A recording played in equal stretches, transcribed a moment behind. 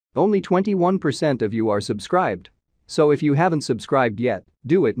Only 21% of you are subscribed. So if you haven't subscribed yet,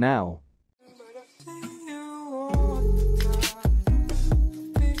 do it now.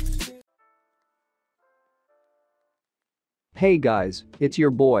 Hey guys, it's your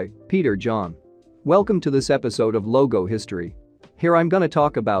boy, Peter John. Welcome to this episode of Logo History. Here I'm gonna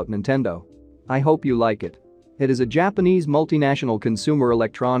talk about Nintendo. I hope you like it. It is a Japanese multinational consumer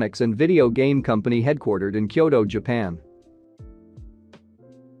electronics and video game company headquartered in Kyoto, Japan.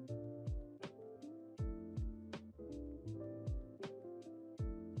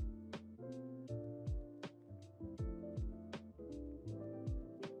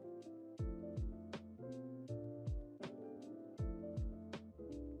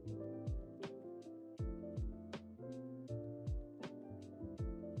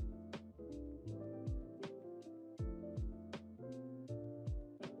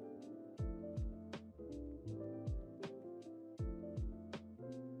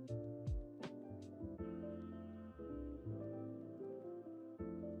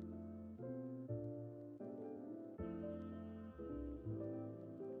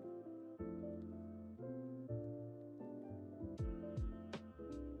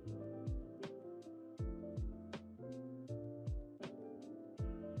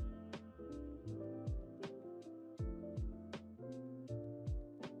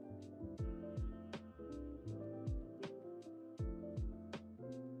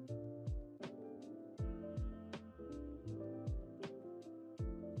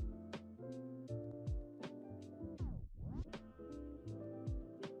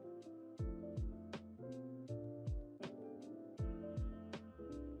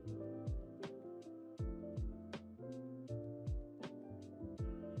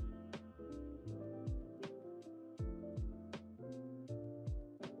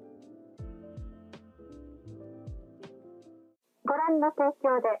ご覧の提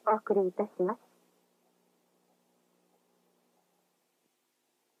供でお送りいたします。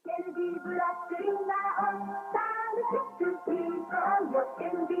お兄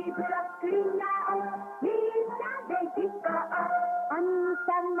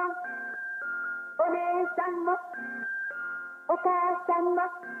さんもお姉さんもお母さんも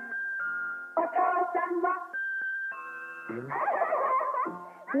お父さんも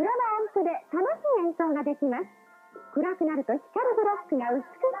色の音符で楽しい演奏ができます。暗くなると光るブロックが美しい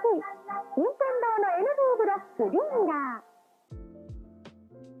任天堂の ND ブロックリンガー。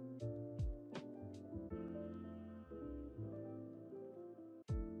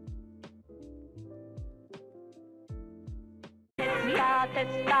テ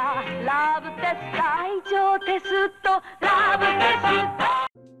スタラブテスタ愛情テストラブテスト。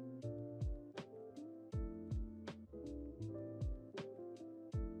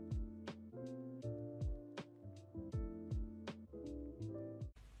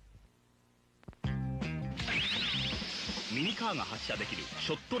ミニカーが発射できる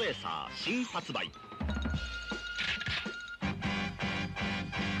ショットレーサー新発売。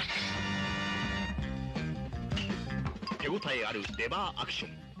手応えあるレバーアクショ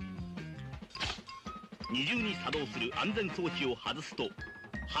ン。二重に作動する安全装置を外すと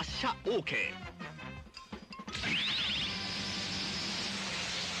発射 OK。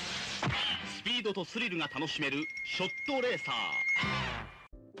スピードとスリルが楽しめるショットレーサー。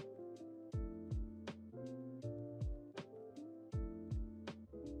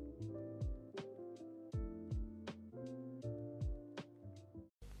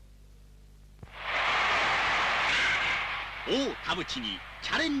王田淵に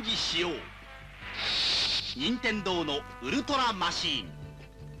チャレンジしよう。任天堂のウルトラマシーン。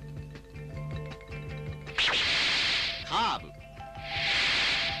カーブ、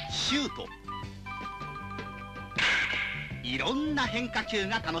シュート、いろんな変化球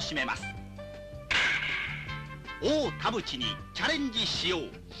が楽しめます。王田淵にチャレンジしよう。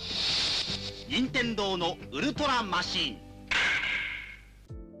任天堂のウルトラマシーン。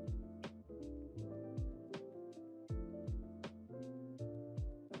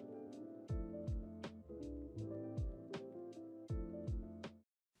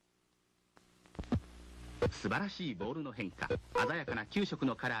素晴らしいボールの変化、鮮やかな9色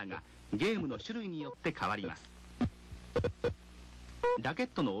のカラーがゲームの種類によって変わります。ラケッ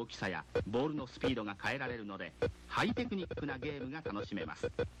トの大きさやボールのスピードが変えられるのでハイテクニックなゲームが楽しめま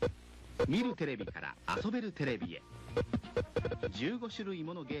す。見るテレビから遊べるテレビへ、15種類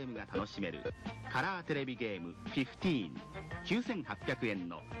ものゲームが楽しめるカラーテレビゲーム15、9800円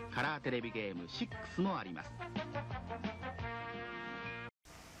のカラーテレビゲーム6もあります。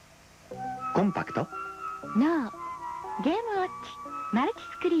コンパクトNo、ゲームウォッチマルチ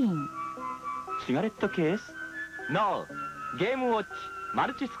スクリーン。シガレットケース No、ゲームウォッチマ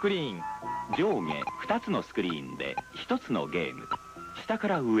ルチスクリーン。上下2つのスクリーンで1つのゲーム。下か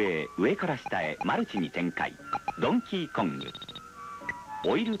ら上へ、上から下へマルチに展開。ドンキーコング。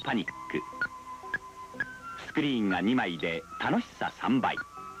オイルパニック。スクリーンが2枚で楽しさ3倍。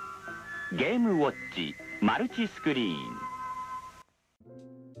ゲームウォッチマルチスクリーン。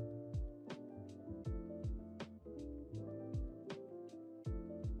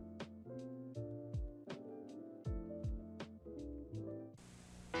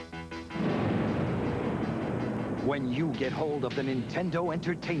When you get hold of the Nintendo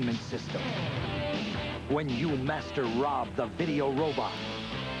Entertainment System. When you master Rob the Video Robot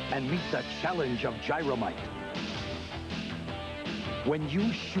and meet the challenge of Gyromite. When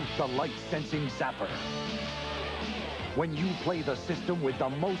you shoot the light-sensing Zapper. When you play the system with the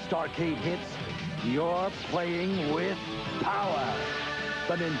most arcade hits, you're playing with power.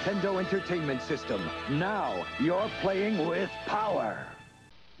 The Nintendo Entertainment System. Now you're playing with power.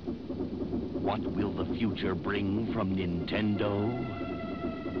 What will the future bring from Nintendo?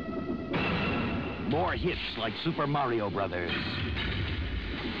 More hits like Super Mario Brothers.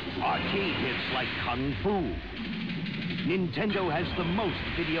 Arcade hits like Kung Fu. Nintendo has the most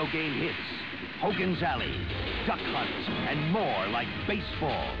video game hits. Hogan's Alley, Duck Hunt, and more like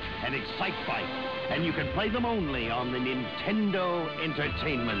Baseball and Excite Bike. And you can play them only on the Nintendo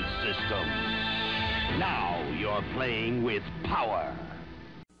Entertainment System. Now you're playing with power.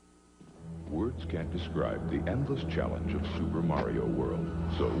 Words can't describe the endless challenge of Super Mario World,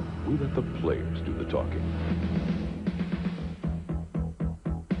 so we let the players do the talking.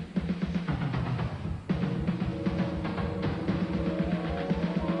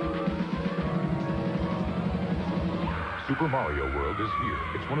 Super Mario World is here.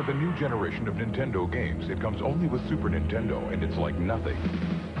 It's one of the new generation of Nintendo games. It comes only with Super Nintendo, and it's like nothing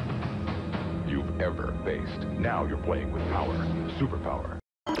you've ever faced. Now you're playing with power. Superpower.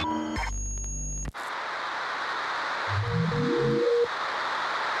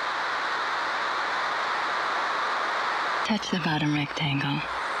 Touch the bottom rectangle.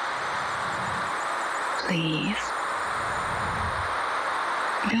 Please.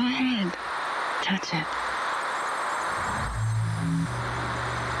 Go ahead. Touch it.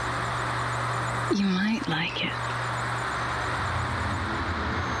 You might like it.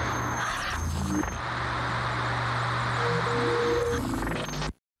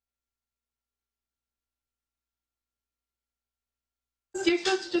 You're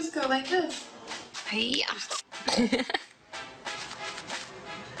supposed to just go like this. Yeah.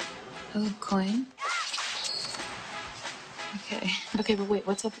 Oh, coin. Okay. Okay, but wait,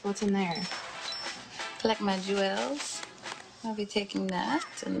 what's in there? Collect my jewels. I'll be taking that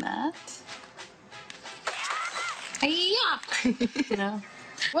and that. Yeah. No.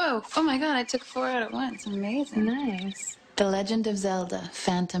 Whoa. Oh my god, I took 4 out at once. Amazing. Nice. The Legend of Zelda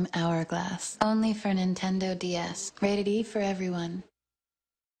Phantom Hourglass. Only for Nintendo DS. Rated E for everyone.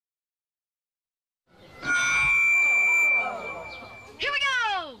 Here we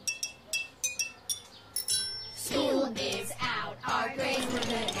go! School is out, our grades were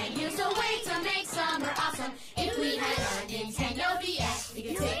good, and here's a way to make summer awesome. If we had our Nintendo DS, we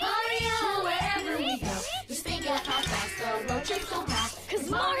could take Mario wherever we go. Just think of how fast the road trips go past, 'cause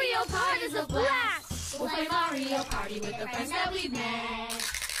Mario Kart is a blast. We'll play Mario Party with the friends that we've met.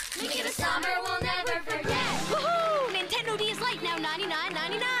 Make it a summer we'll never forget. Woohoo! Nintendo DS Lite now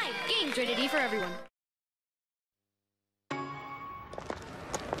 $99.99. Games rated E for everyone.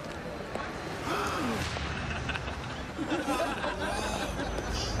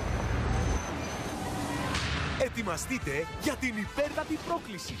 Ετοιμαστείτε για την υπέρτατη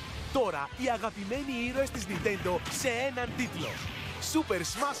πρόκληση. Τώρα οι αγαπημένοι ήρωες της Nintendo σε έναν τίτλο. Super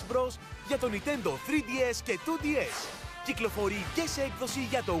Smash Bros. Για το Nintendo 3DS και 2DS. Κυκλοφορεί και σε έκδοση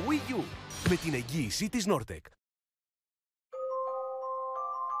για το Wii U. Με την εγγύηση της Nortec.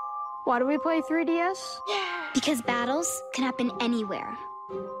 Why do we play 3DS? Because battles can happen anywhere.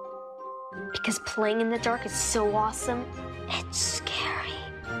 Because playing in the dark is so awesome. It's scary.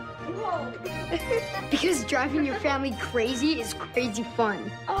 Because driving your family crazy is crazy fun.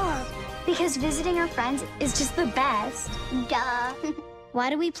 Because visiting our friends is just the best. Duh. Why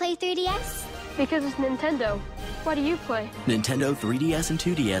do we play 3DS? Because it's Nintendo. Why do you play? Nintendo 3DS and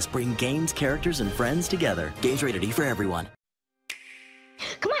 2DS bring games, characters, and friends together. Games rated E for everyone.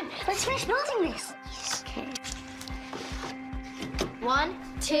 Come on, let's finish building this. Okay. 1,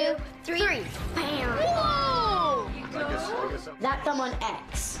 2, 3. Bam! Whoa! That's someone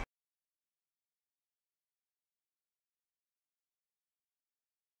X.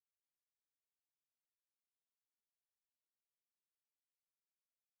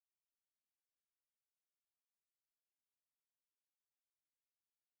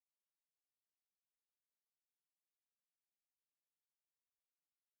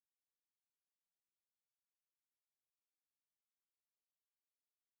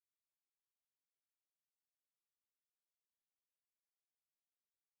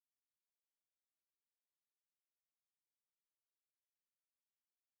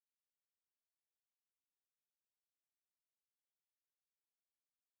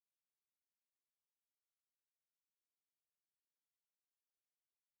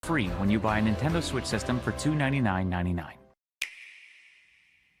 free when you buy a Nintendo Switch system for $299.99.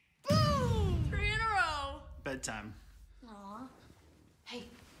 3 in a row. Bedtime. Aw. Hey,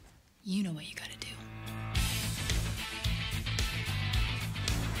 You know what you gotta do.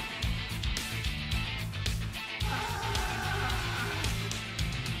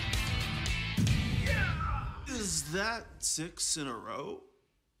 Is that 6 in a row?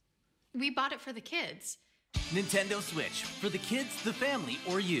 We bought it for the kids. Nintendo Switch. For the kids, the family,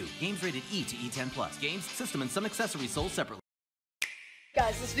 or you. Games rated E to E10+. Games, system, and some accessories sold separately.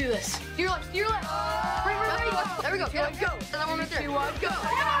 Guys, let's do this. Steer left, steer left. Right. There we go. Get go. That one right there. 2, 1, go.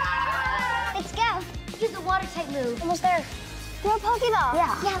 Let's go. Use the water type move. Almost there. Throw a Pokeball.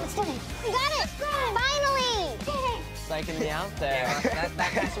 Yeah, let's do it. We got it. Finally. Psyching me out there.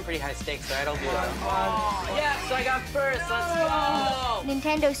 That got some pretty high stakes, so I don't do that. Yes, I got first. Let's go.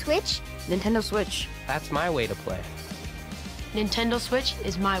 Nintendo Switch. Nintendo Switch. That's my way to play. Nintendo Switch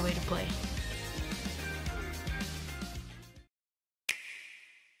is my way to play.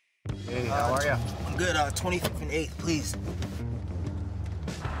 Hey, how are you? I'm good. 25th and 8th, please.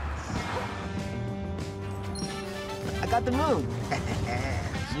 I got the moon.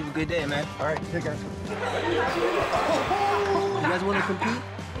 You have a good day, man. All right, take care. You guys want to compete?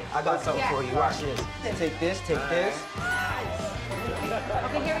 I got something for you. Watch this. Take this, take this.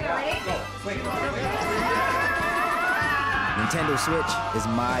 Okay, here we go. Ready? Nintendo Switch is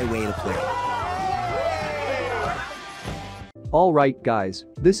my way to play. Alright guys,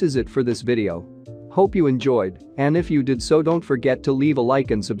 this is it for this video. Hope you enjoyed, and if you did so don't forget to leave a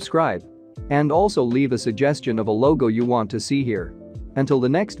like and subscribe. And also leave a suggestion of a logo you want to see here. Until the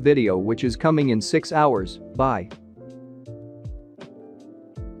next video which is coming in 6 hours, bye.